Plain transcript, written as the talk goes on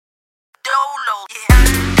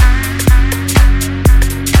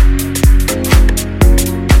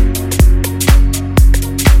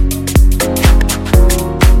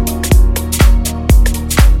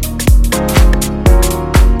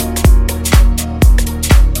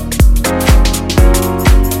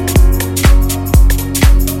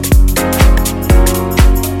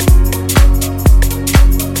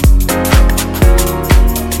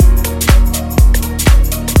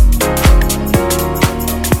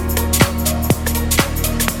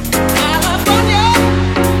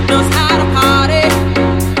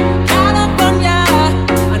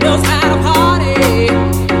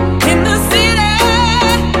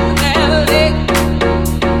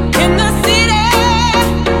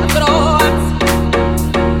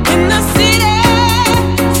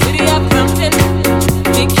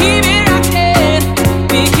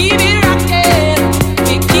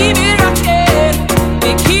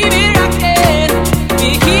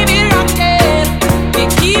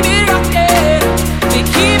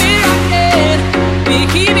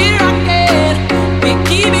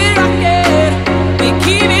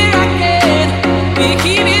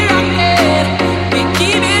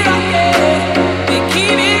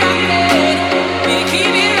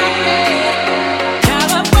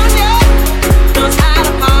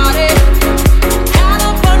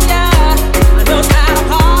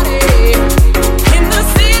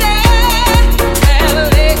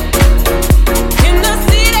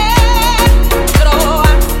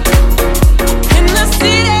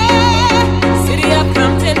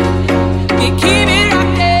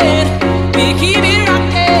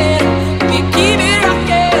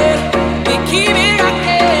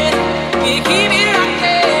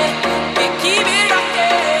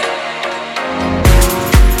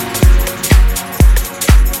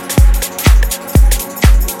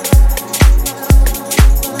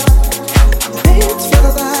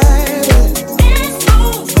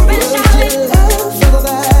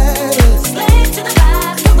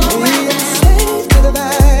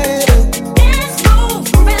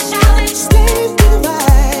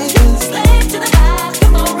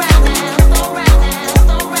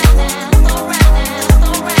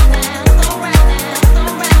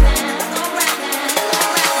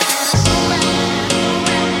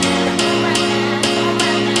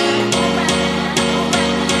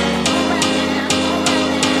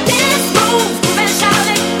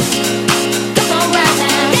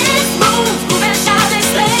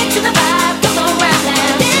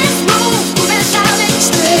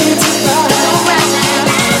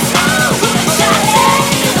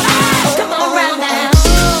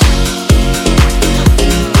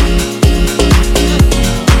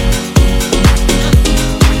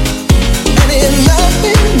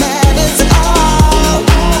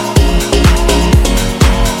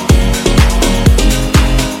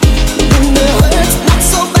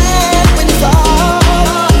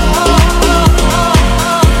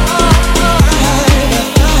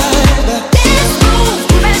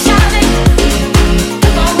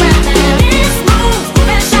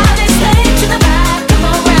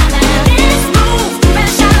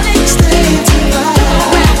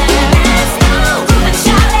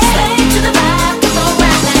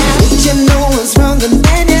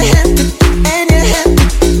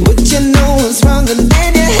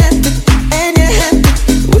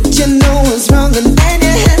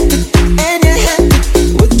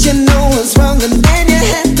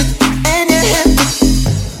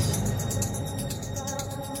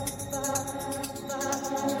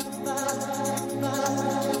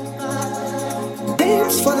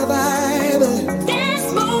for the vibe.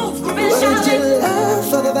 Dance, move, groove and What shout did you it. love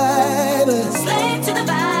for the vibe? Slave to the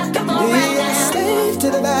vibe, come on right Yeah, now. slave to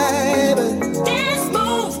the vibe. Dance,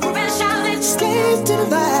 move, groove and shout it. Slave to the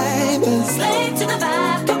vibe. Slave to the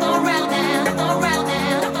vibe, come on round now, come on round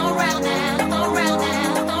now, come on round now, come on round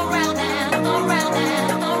now, come on round now, come on round now,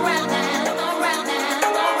 come on round now, come on round now,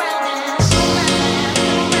 come on round now, come on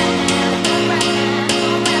round now.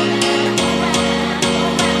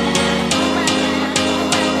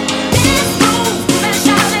 Dance, move, groove and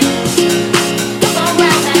shout it. Come on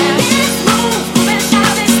round now. Dance, move, groove and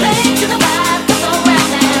shout it. Slave to the vibe, come on round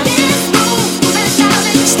now. Dance, move, groove and shout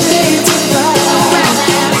it. Slave to the vibe. Come on round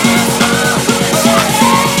now. Dance, move, groove and shout it.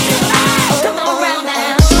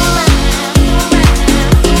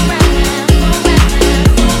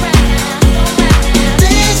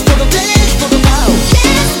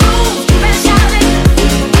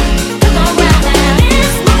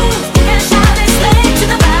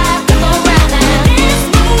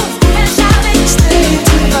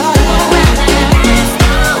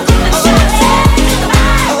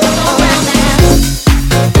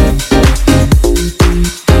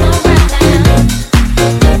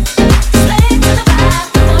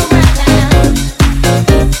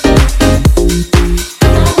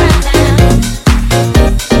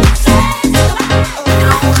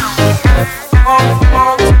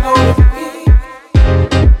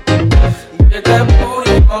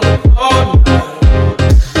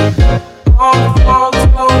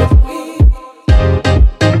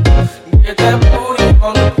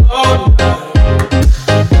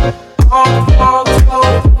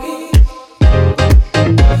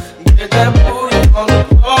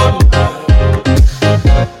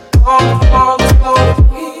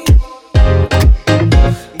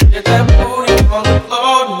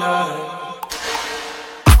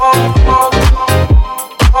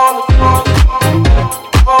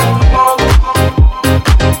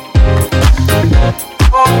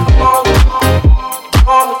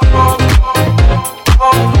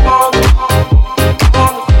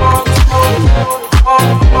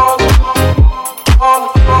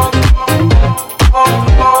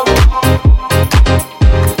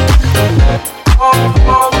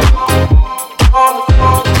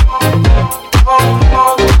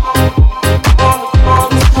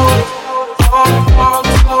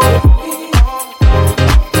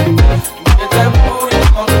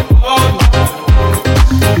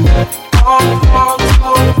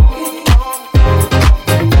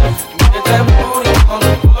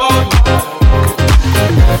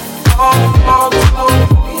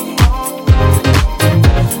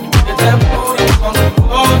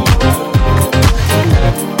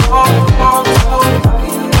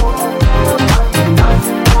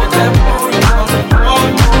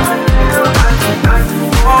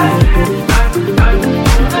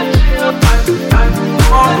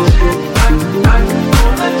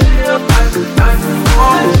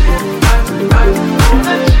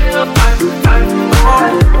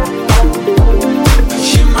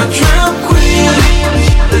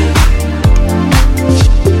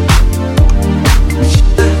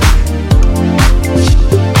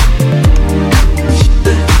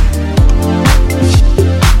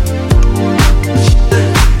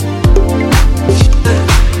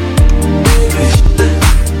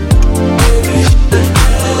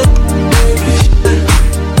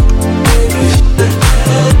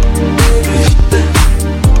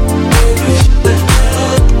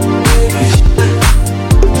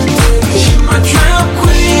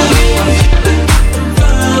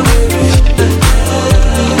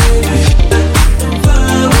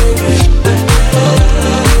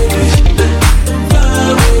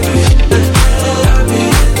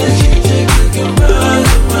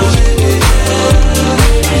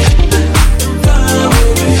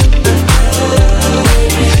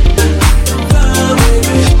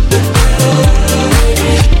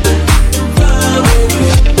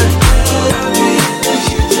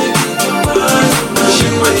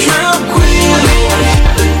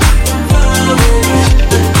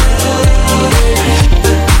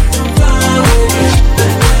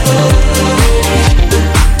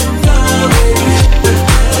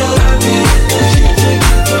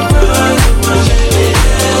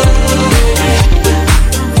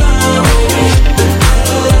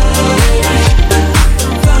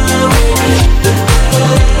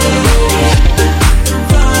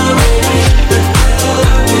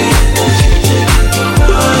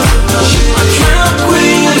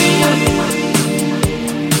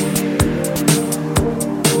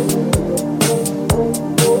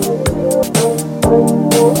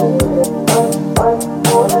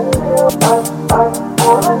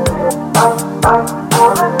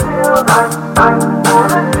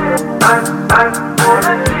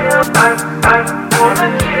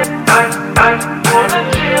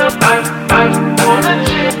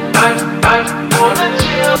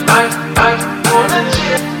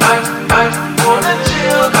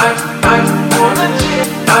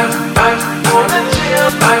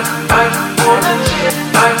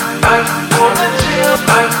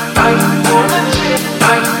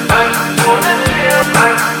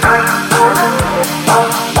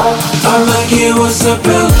 What's up,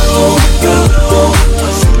 hello, hello?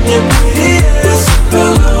 Your pretty ass,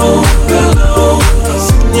 hello, hello.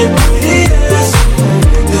 Your pretty ass.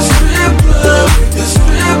 This strip club.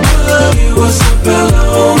 What's up,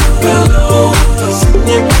 hello, hello?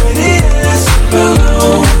 Your pretty ass, hello,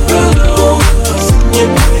 hello. Your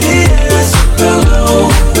pretty ass, hello,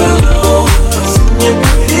 hello. Your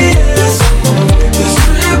pretty ass. This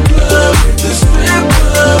strip club.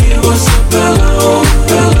 What's up, hello,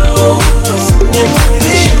 hello? You're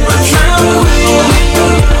pretty, my travel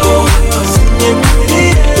hello. You're pretty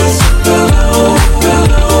as hello,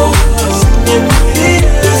 hello. You're pretty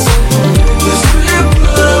as the strip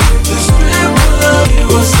club.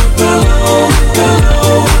 What's up, hello, hello.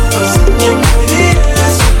 You're pretty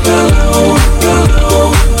as hello,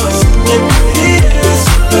 hello. You're pretty as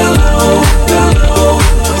hello, hello.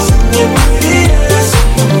 You're pretty as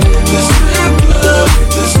the strip club.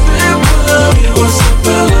 What's up,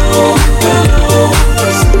 hello, hello.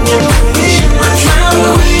 You're pretty, my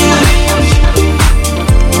trampoline.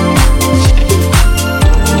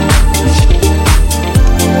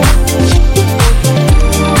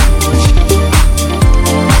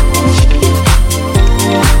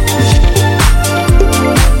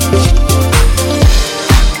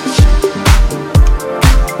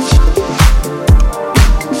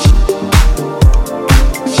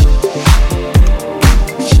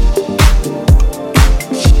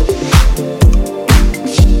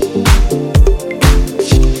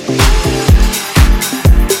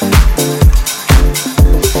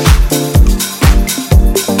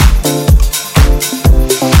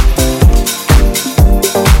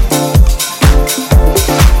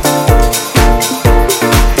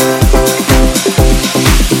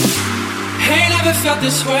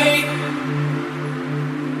 This way,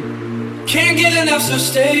 can't get enough, so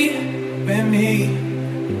stay with me.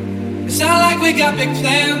 It's not like we got big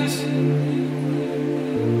plans.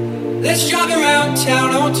 Let's drive around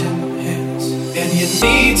town on 10 hands. And you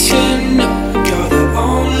need to know you're the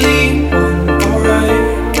only one,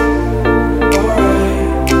 alright,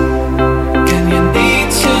 alright. And you need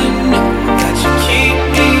to know that you keep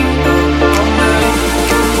me up all night,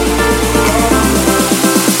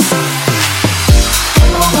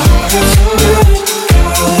 It's so good,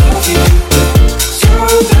 I love you. So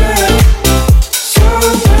bad, so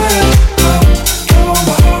bad. Oh,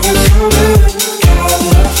 my heart is so good, I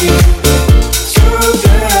love you. So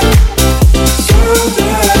bad, so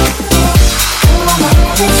bad. Oh, my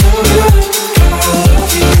heart is so good, I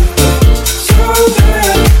love you. So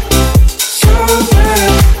bad, so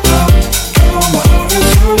bad. Oh, my heart is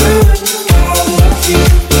so good, I love you.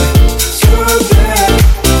 So bad,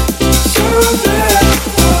 so bad.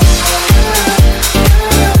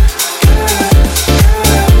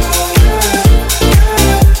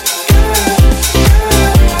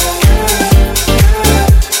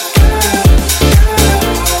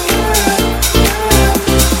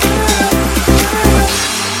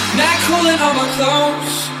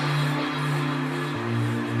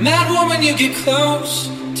 Mad woman, you get close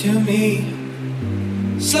to me.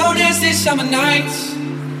 Slow dance these summer nights.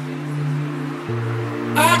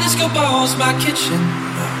 Our disco ball's my kitchen.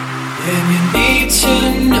 And you need to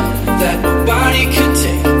know that nobody could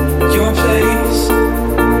take your place,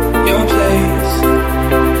 your place.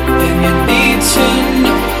 And you need to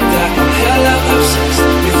know that I'm hella obsessed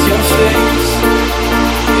with your face,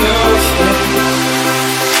 your face.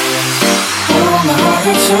 Oh, my heart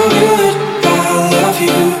hurts so good, I love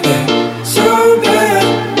you, yeah. So bad,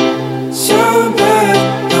 so bad.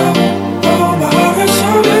 Oh, my heart hurts so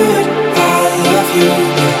good, I love you,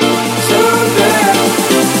 yeah. So bad,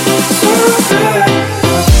 so bad.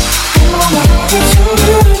 Oh, my heart hurts so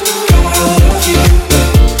good, I love you.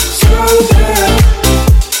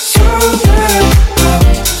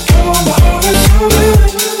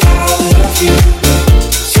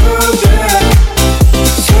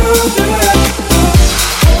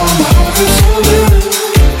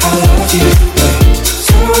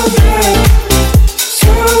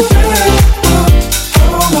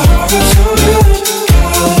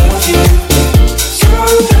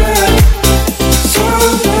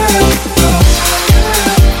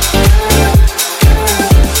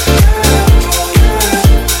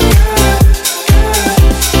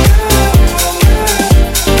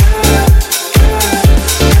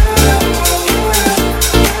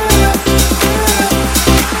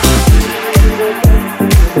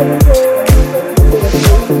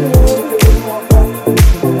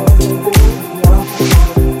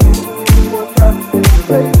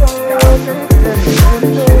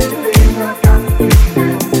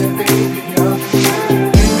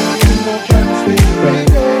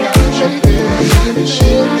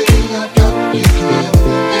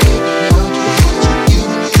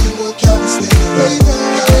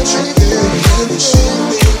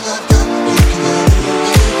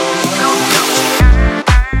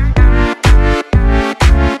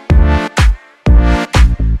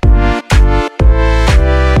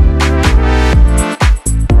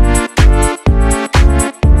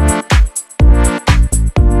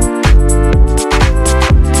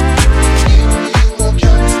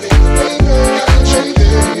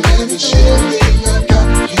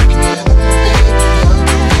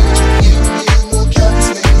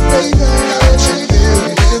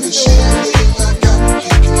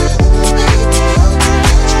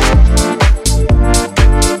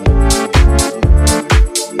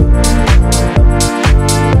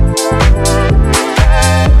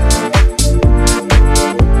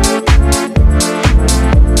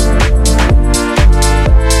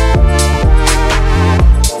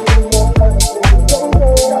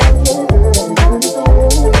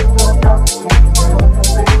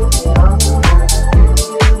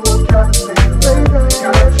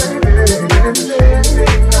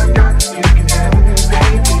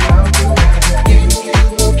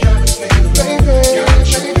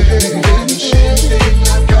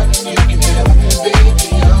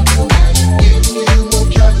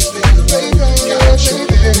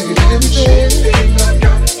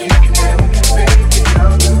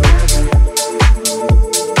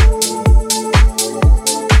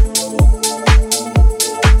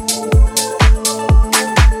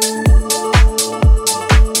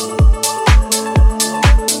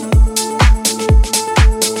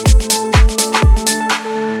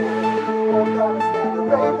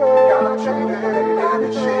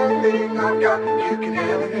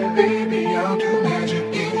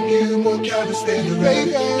 spend it,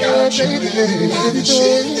 baby. Got you, baby.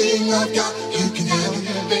 Everything I've got, you can have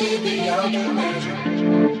it, baby. I'll do it.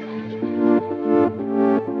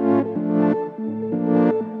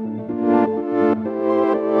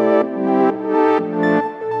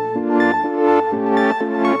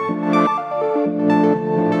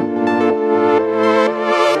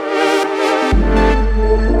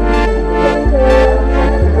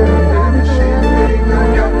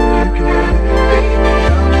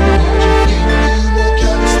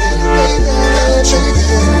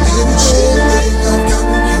 Shake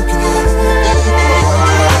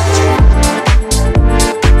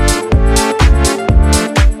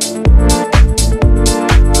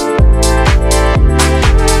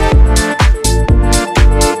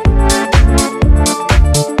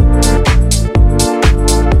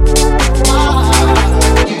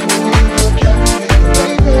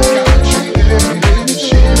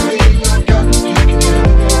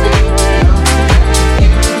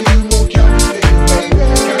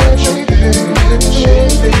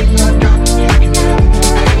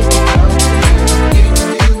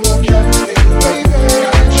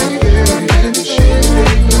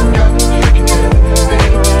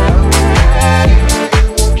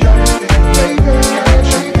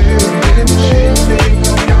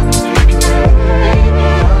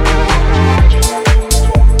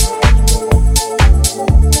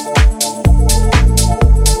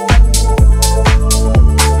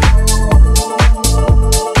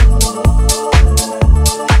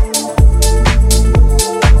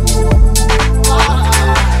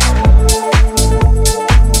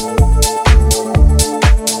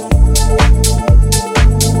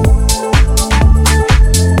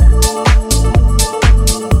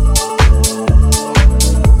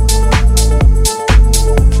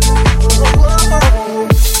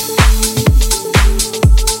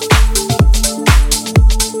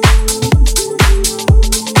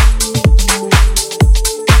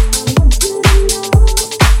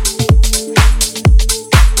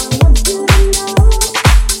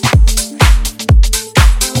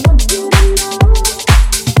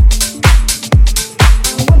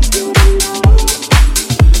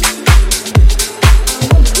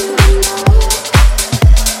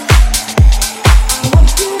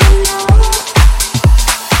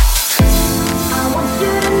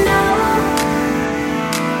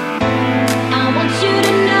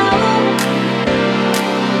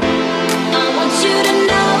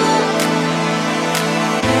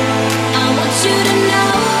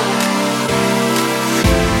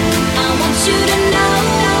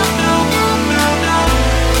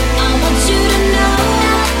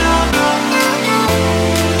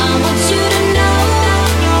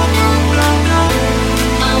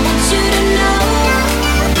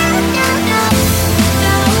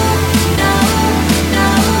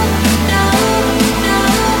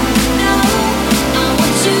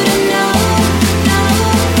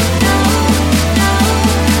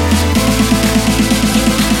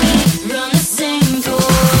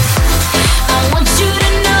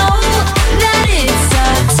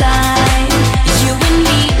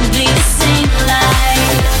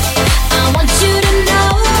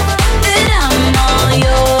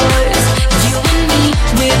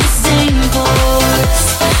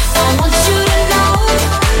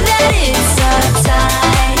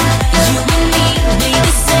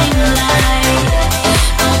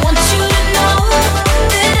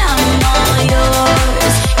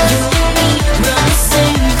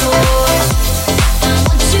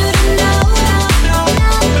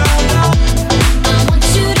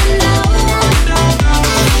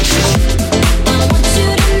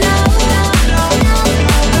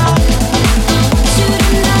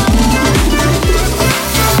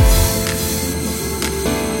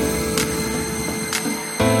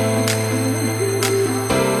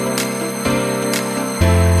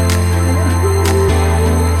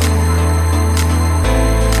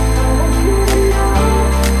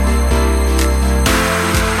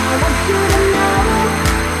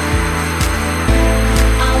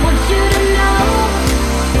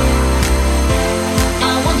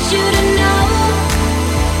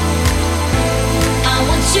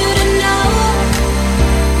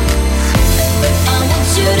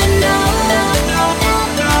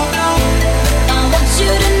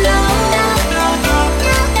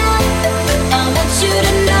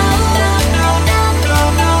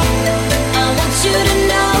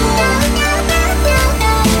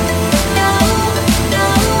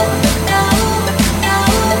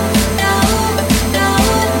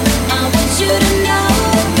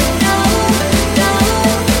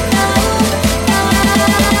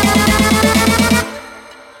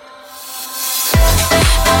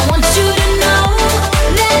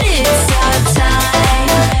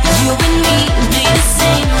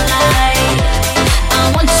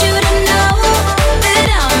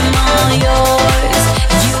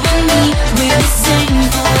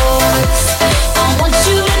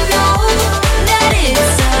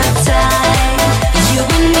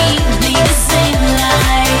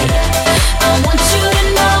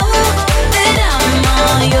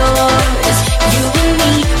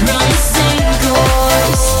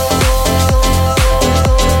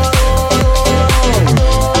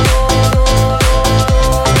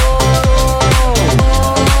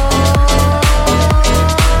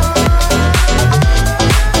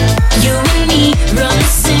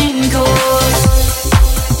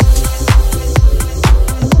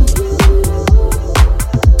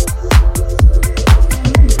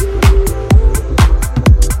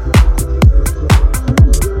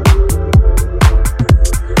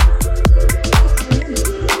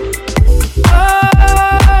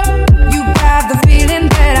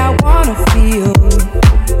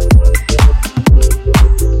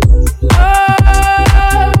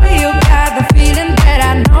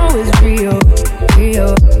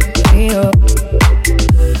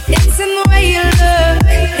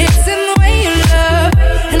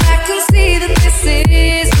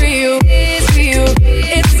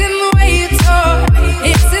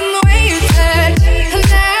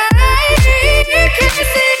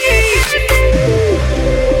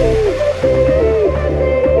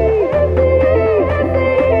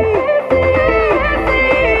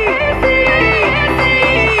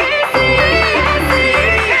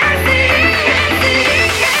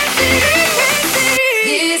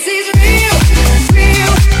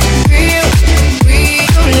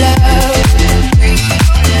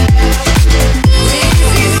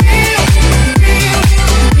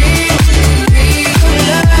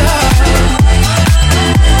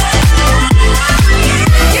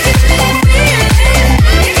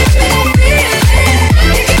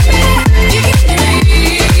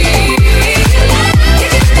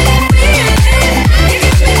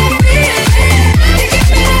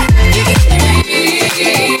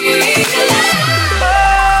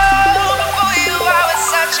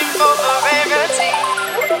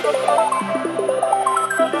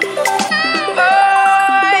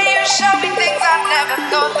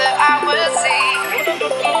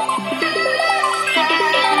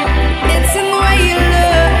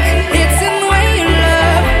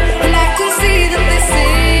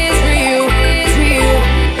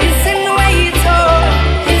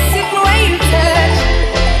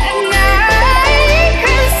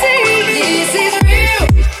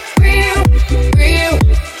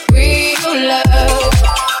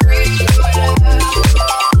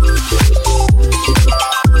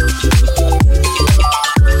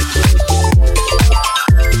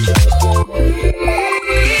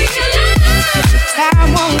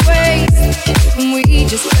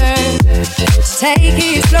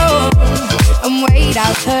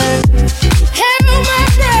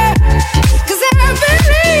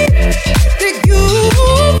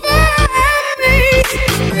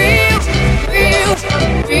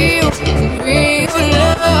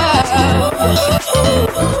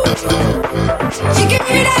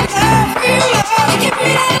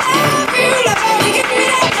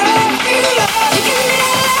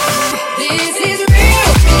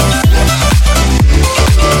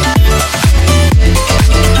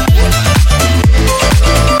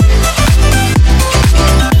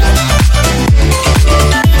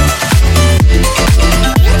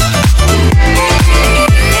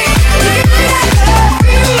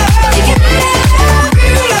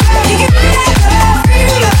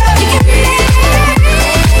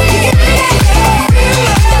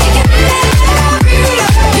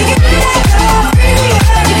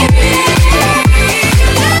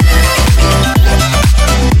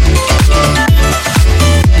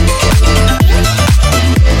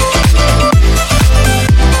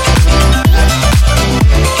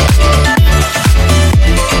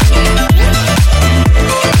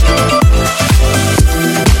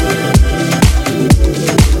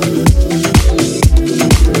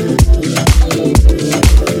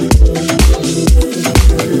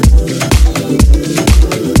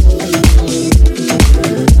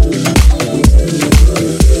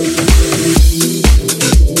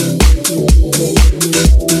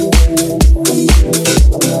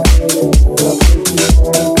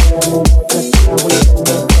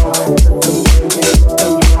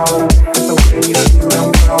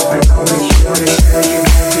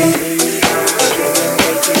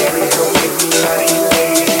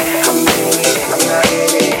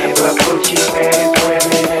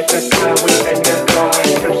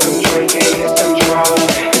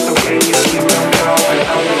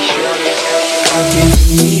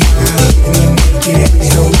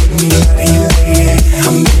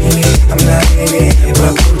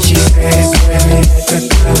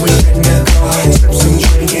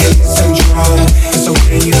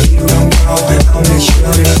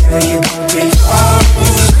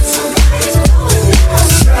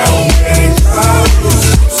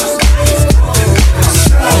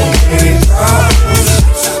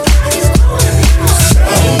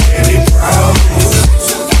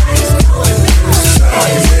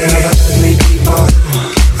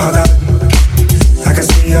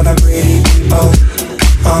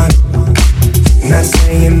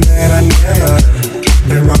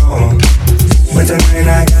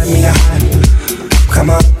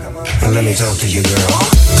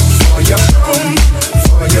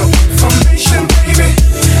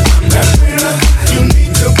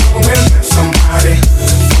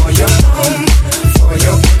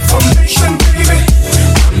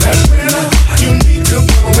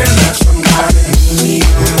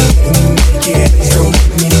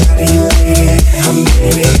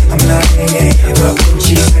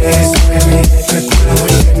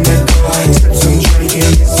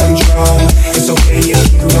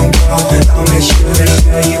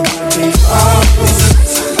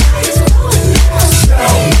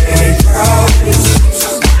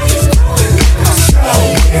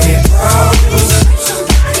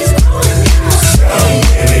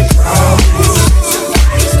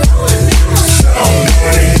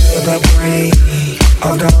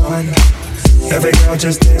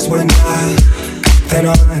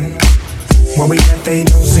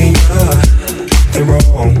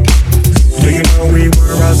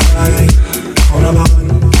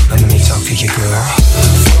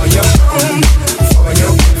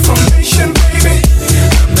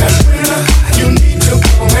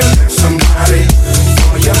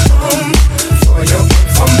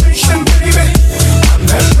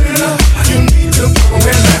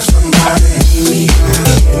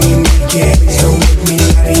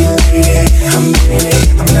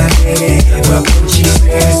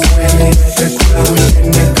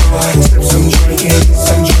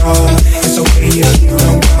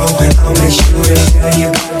I'll make sure that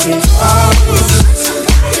you got it.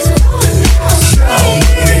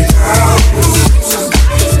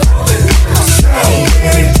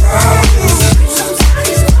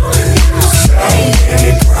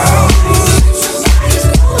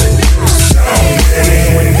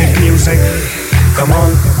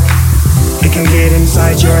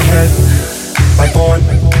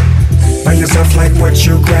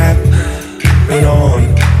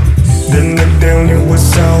 doing it was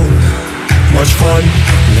so much fun.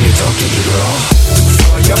 Let me talk to you, girl.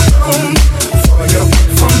 For your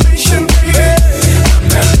information, baby, I'm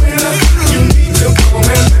that winner. You need to go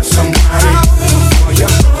and let somebody. For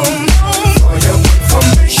your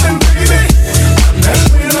information, baby, I'm that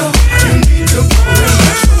winner. You need to go and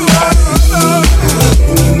let somebody.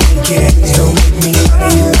 Don't make me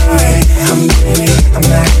lie. I'm in it, I'm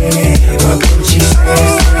not in it. But Gucci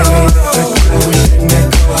says, let's go and let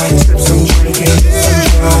go. Sip some drink and get some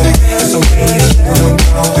drunk. It's okay if you don't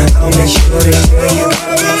know. I'll make sure they tell you.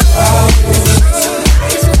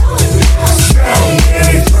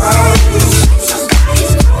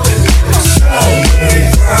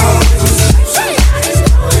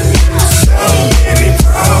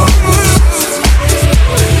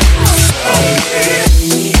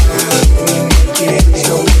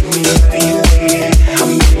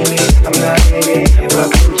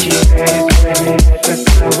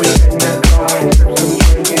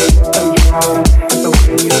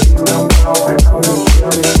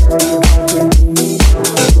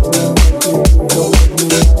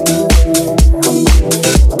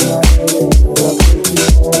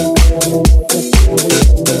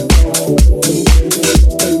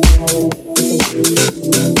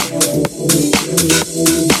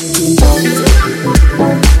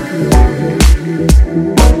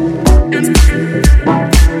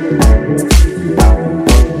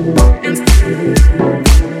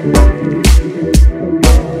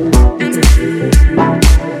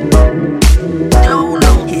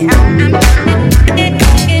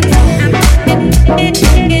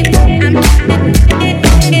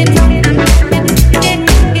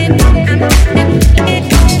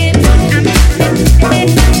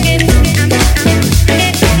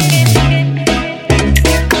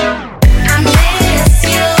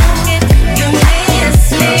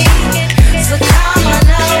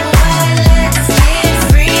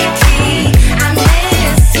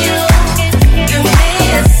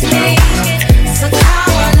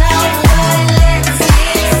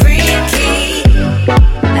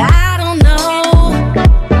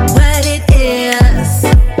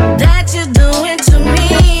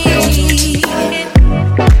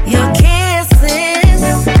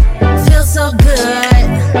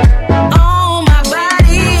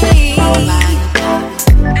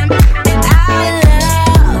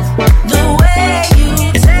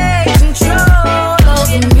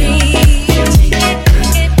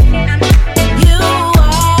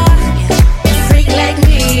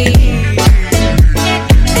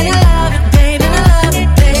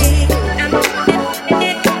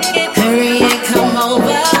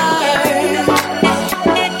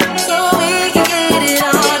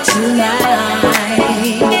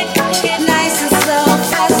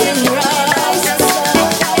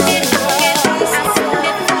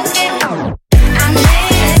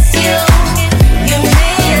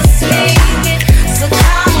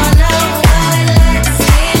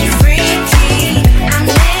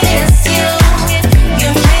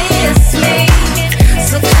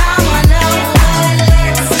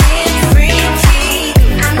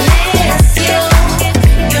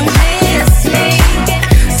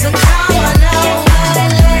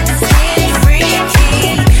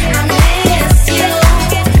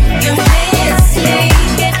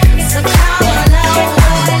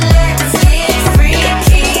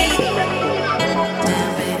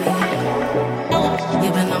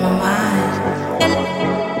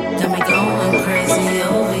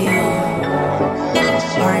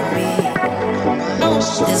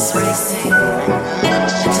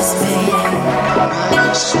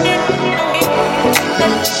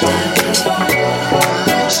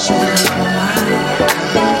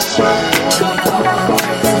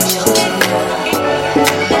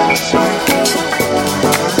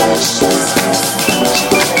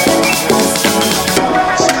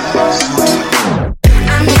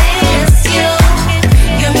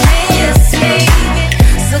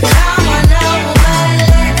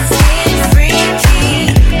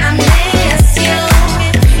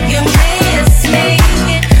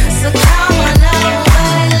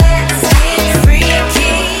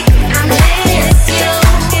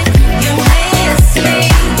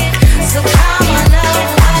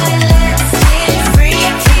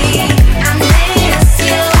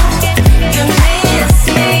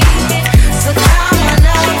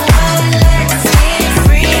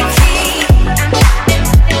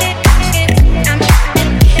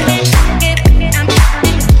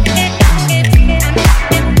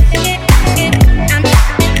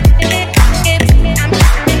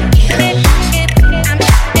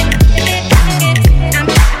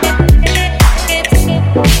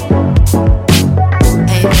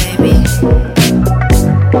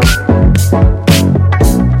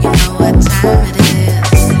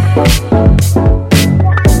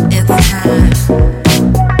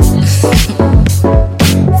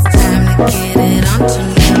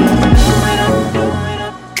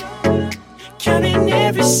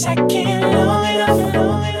 second long enough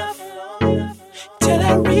till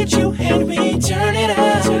I reach you and we turn it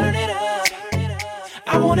up.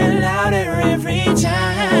 I want it louder every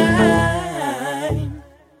time.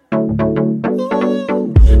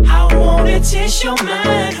 I wanna taste your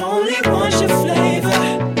mind, only want your flavor,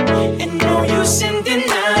 and no use in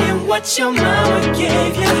denying what your mama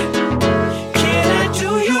gave you. Can I do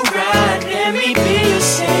you right? Let me be your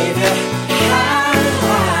savior.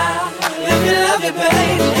 Let me love you,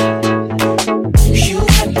 baby. You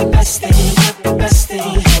got the best thing,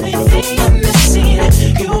 only thing I'm missing.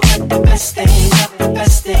 You got the best thing,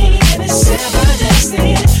 and it's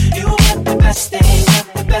everlasting. You got the best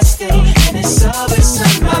thing, and it's always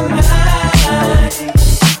on my mind.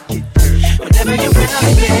 Whenever you're around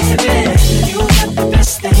me, baby, you got the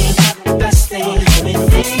best thing, only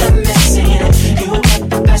thing I'm missing. You got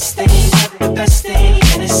the best thing,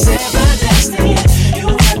 and it's everlasting. You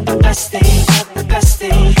got the best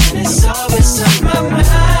thing, and it's always on my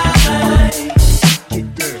mind.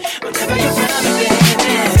 Whenever you're around me,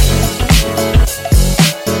 baby.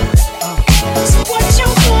 So what you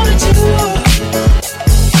wanna do?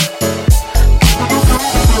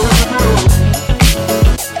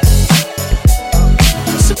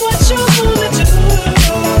 So what you wanna do?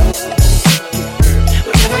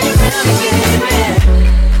 Whenever you're around me, baby.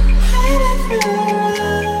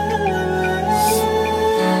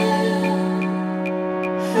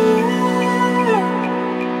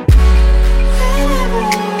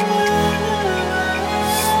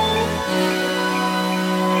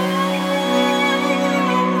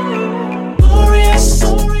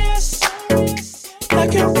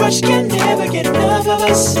 Like a rush, can never get enough of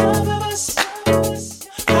us.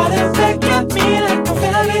 Holler back at me like I'm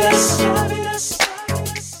fabulous.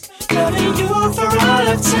 Loving you for all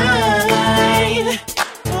of time.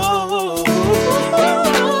 Oh,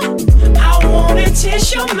 I wanna taste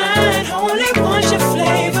your mind, only want your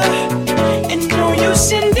flavor, and no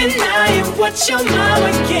use in denying what your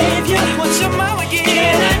mama gave you.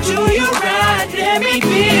 Can I do you right? Let me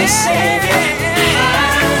be your savior.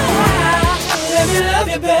 Let me love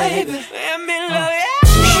you, baby. Let me love you.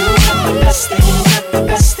 You got the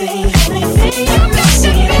best thing, only thing I'm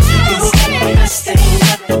missing. You got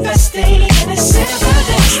the best thing, and it's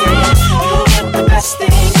everlasting. You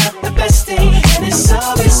got the best thing, and it's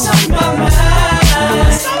always on my mind.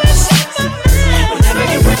 Whenever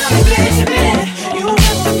you're around me, baby, you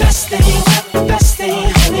got the best thing,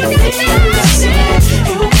 only thing I'm missing.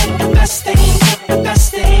 You got the best thing,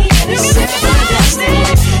 and it's everlasting.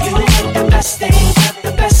 You got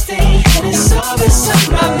the best thing, and it's always on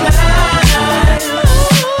my mind.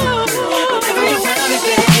 Whenever you're around me,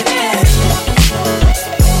 baby.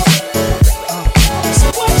 So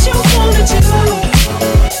what you wanna do?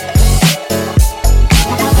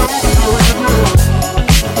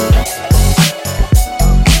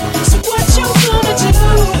 So what you wanna do?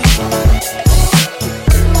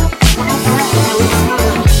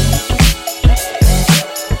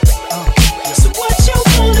 So what you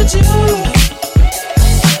wanna do?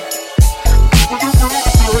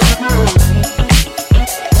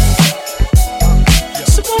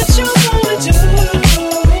 So what you wanna do?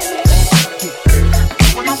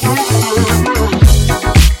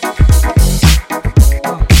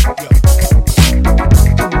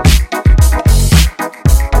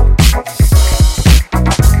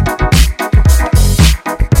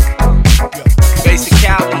 Basic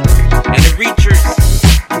Cali and the Reachers,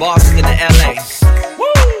 Boston to LA.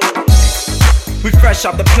 We fresh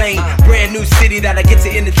off the plane, brand new city that I get to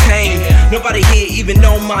entertain. Nobody here even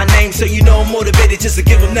know my name, so you know I'm motivated just to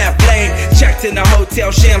give them that flame. Checked in the hotel,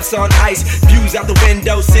 shams on ice, views out the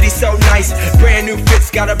window, city so nice. Brand new fits,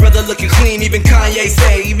 got a brother looking clean, even Kanye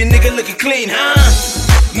say, even nigga looking clean, huh?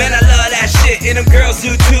 Man, I love that shit, and them girls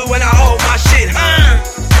do too when I hold my shit, huh?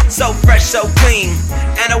 So fresh, so clean,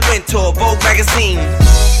 and I went to a Vogue magazine.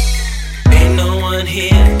 Ain't no one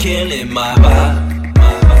here killing my vibe.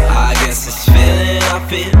 I guess it's feeling I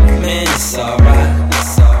feel, man, it's alright.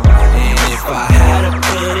 And if I had to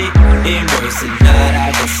put it in words tonight,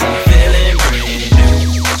 I guess I'm feeling brand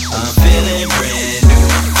new. I'm feeling brand new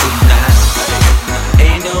tonight.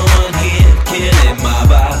 Ain't no one here killing my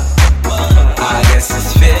vibe. I guess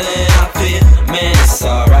it's feeling I feel, man, it's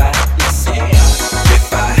alright.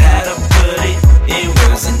 If I had to put it in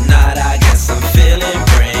words tonight, I guess I'm feeling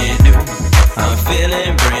brand new. I'm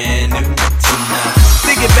feeling brand new tonight.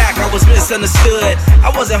 Thinking back, I was misunderstood.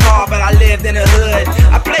 I wasn't hard, but I lived in the hood.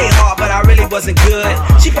 I played hard, but I really wasn't good.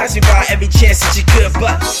 She passed me by every chance that she could,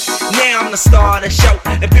 but now I'm the star of the show,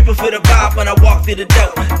 and people feel the vibe when I walk through the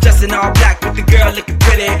door. Just in all black with the girl looking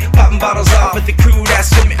pretty, popping bottles off with the crew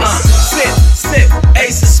that's with me. Sip, sip,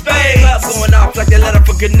 ace of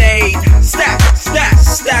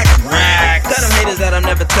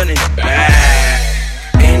feeling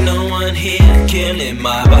bad. Ain't no one here killing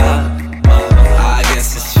my vibe. I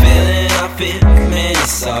guess this feeling I feel, man,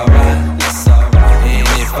 it's alright. And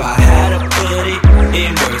if I had to put it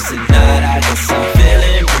in words tonight, I guess I'm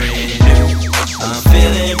feeling brand new. I'm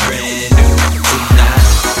feeling brand new tonight.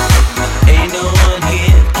 Ain't no one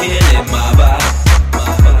here killing my vibe.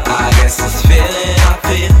 I guess this feeling I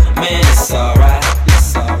feel, man, it's alright.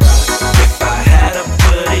 If I had to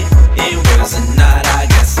put it in words tonight, I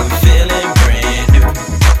guess I'm feeling brand new.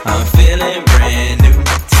 I'm feeling brand new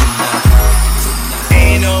tonight.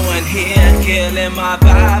 Ain't no one here killing my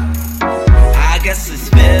vibe. I guess this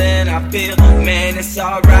feeling I feel, man, it's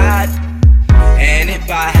alright. And if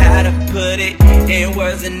I had to put it in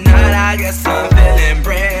words tonight, I guess I'm feeling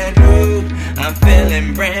brand new. I'm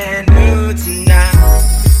feeling brand new tonight.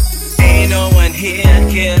 Ain't no one here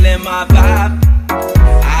killing my vibe.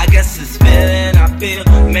 I guess this feeling I feel,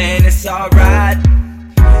 man, it's alright.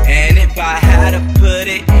 And if I had to put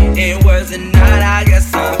it in words tonight, I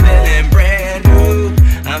guess I'm feeling brand new.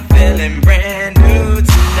 I'm feeling brand new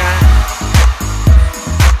tonight.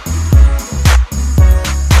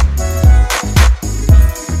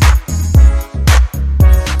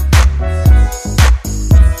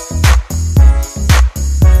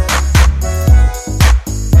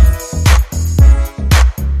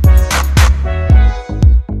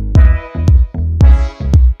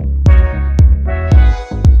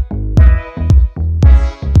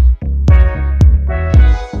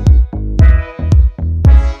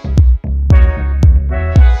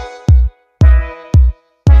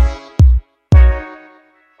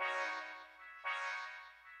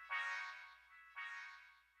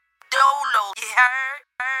 Dolo, you heard?